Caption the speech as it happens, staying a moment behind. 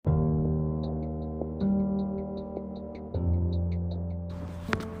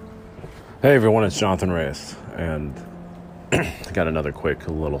Hey everyone, it's Jonathan Reyes, and I got another quick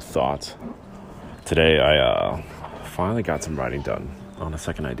little thought. Today I finally got some writing done on a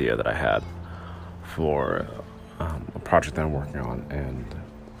second idea that I had for a project that I'm working on, and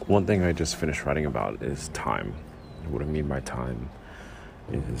one thing I just finished writing about is time. What I mean by time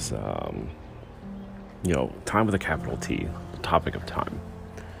is, time with a capital T, the topic of time.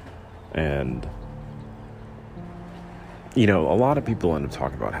 And a lot of people end up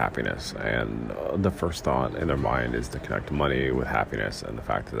talking about happiness, and the first thought in their mind is to connect money with happiness, and the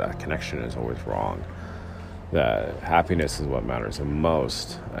fact that that connection is always wrong. That happiness is what matters the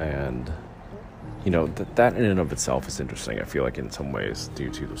most, and that in and of itself is interesting. I feel like in some ways, due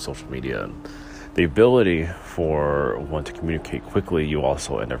to the social media and the ability for one to communicate quickly, you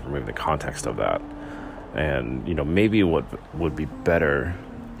also end up removing the context of that. And maybe what would be better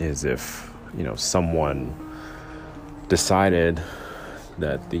is if someone decided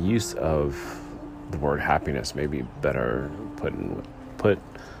that the use of the word happiness may be better put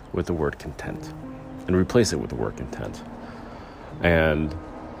with the word content, and replace it with the word content. And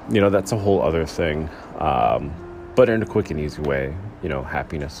that's a whole other thing, but in a quick and easy way.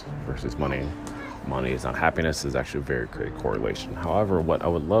 Happiness versus money is not happiness is actually a very great correlation. However, what I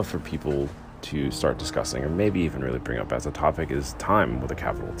would love for people to start discussing, or maybe even really bring up as a topic, is time with a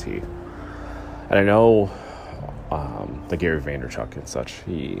capital T. And I know like Gary Vaynerchuk and such,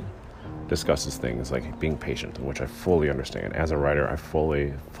 he discusses things like being patient, which I fully understand. As a writer, I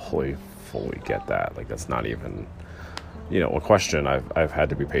fully get that. Like, that's not even, a question. I've had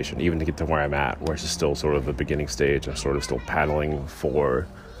to be patient, even to get to where I'm at, where it's still sort of the beginning stage. I'm sort of still paddling for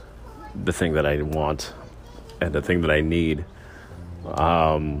the thing that I want and the thing that I need.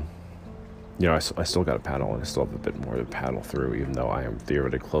 I still got to paddle, and I still have a bit more to paddle through, even though I am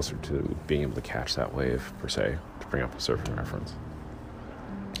theoretically closer to being able to catch that wave, per se, to bring up a surfing reference.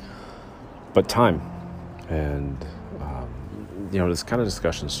 But time, and, this kind of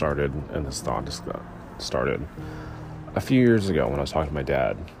discussion started, and this thought started a few years ago when I was talking to my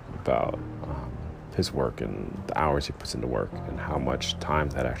dad about his work and the hours he puts into work and how much time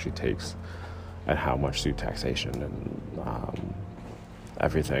that actually takes, and how much through taxation and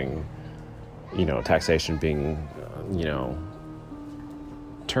everything. Taxation being,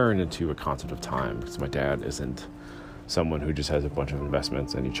 turned into a concept of time, because my dad isn't someone who just has a bunch of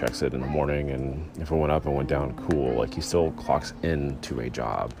investments and he checks it in the morning, and if it went up and went down, cool. Like, he still clocks into a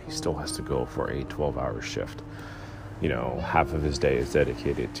job. He still has to go for a 12-hour shift. Half of his day is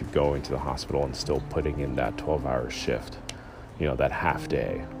dedicated to going to the hospital and still putting in that 12-hour shift, that half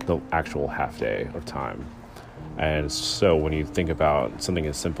day, the actual half day of time. And so when you think about something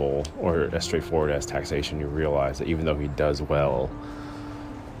as simple or as straightforward as taxation, you realize that even though he does well,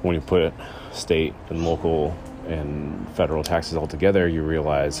 when you put state and local and federal taxes all together, you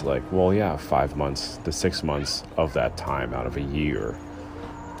realize, 5 months to 6 months of that time out of a year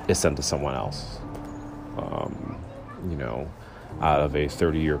is sent to someone else. Out of a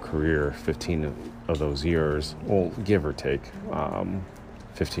 30-year career, 15 of those years, well, give or take,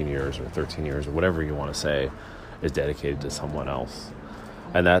 15 years or 13 years or whatever you want to say, is dedicated to someone else.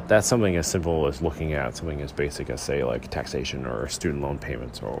 And that's something as simple as looking at something as basic as, say, like taxation or student loan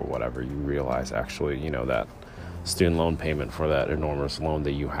payments or whatever. You realize actually, that student loan payment for that enormous loan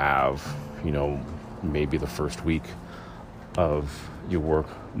that you have, maybe the first week of your work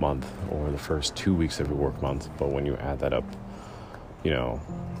month or the first 2 weeks of your work month. But when you add that up,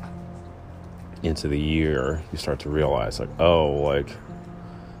 into the year, you start to realize,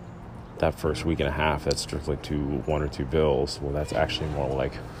 that first week and a half, that's strictly to one or two bills. Well, that's actually more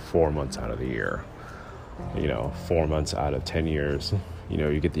like 4 months out of the year. 4 months out of 10 years.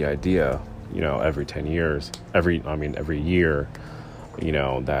 You get the idea. Every 10 years, every year,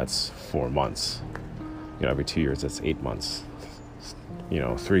 that's 4 months. Every 2 years, that's 8 months.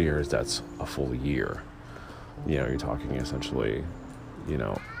 3 years, that's a full year. You're talking essentially,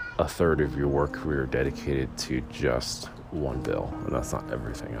 a third of your work career dedicated to just one bill, and that's not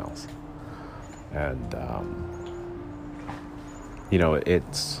everything else. And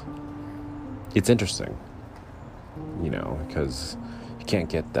it's interesting, because you can't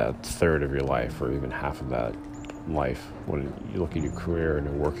get that third of your life or even half of that life when you look at your career and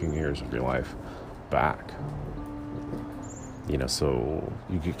your working years of your life back. So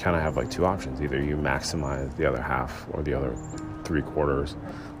you could kind of have two options. Either you maximize the other half or the other 3/4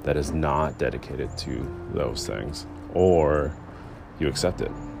 that is not dedicated to those things, or you accept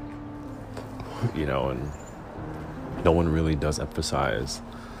it. And no one really does emphasize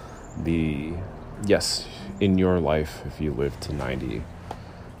yes, in your life, if you live to 90,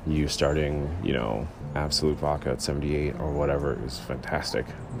 you starting, Absolute Vodka at 78 or whatever is fantastic,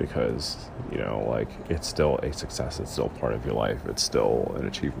 because, like, it's still a success. It's still part of your life. It's still an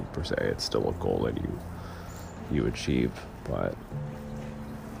achievement per se. It's still a goal that you achieve. But,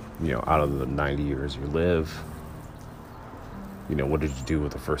 out of the 90 years you live, what did you do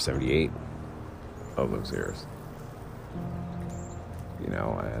with the first 78 of those years?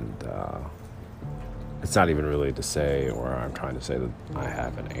 And it's not even really to say, or I'm trying to say that I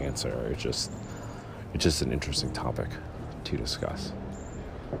have an answer. It's just an interesting topic to discuss.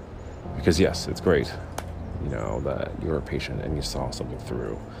 Because yes, it's great, that you're a patient and you saw something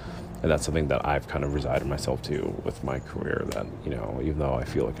through. And that's something that I've kind of resigned myself to with my career, that, even though I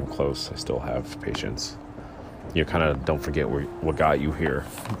feel like I'm close, I still have patience. You kind of don't forget what got you here,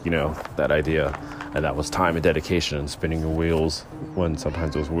 that idea. And that was time and dedication and spinning your wheels, when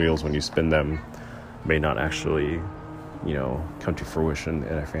sometimes those wheels, when you spin them, may not actually, come to fruition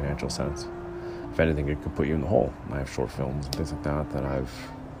in a financial sense. If anything, it could put you in the hole. I have short films and things like that I've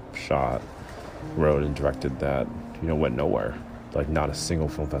shot, wrote, and directed that, went nowhere. Like, not a single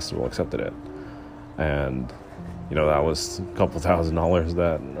film festival accepted it. And, that was a couple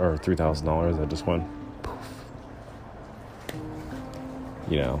 $1,000 or $3,000 that just went poof.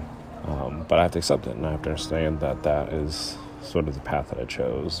 But I have to accept it, and I have to understand that that is sort of the path that I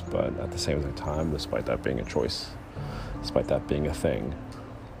chose. But at the same time, despite that being a choice, despite that being a thing,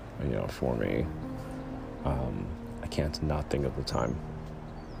 for me, I can't not think of the time,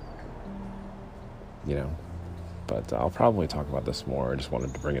 But I'll probably talk about this more. I just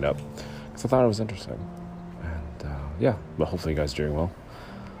wanted to bring it up because I thought it was interesting. And but hopefully you guys are doing well.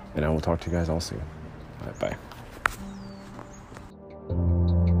 And I will talk to you guys all soon. All right, bye.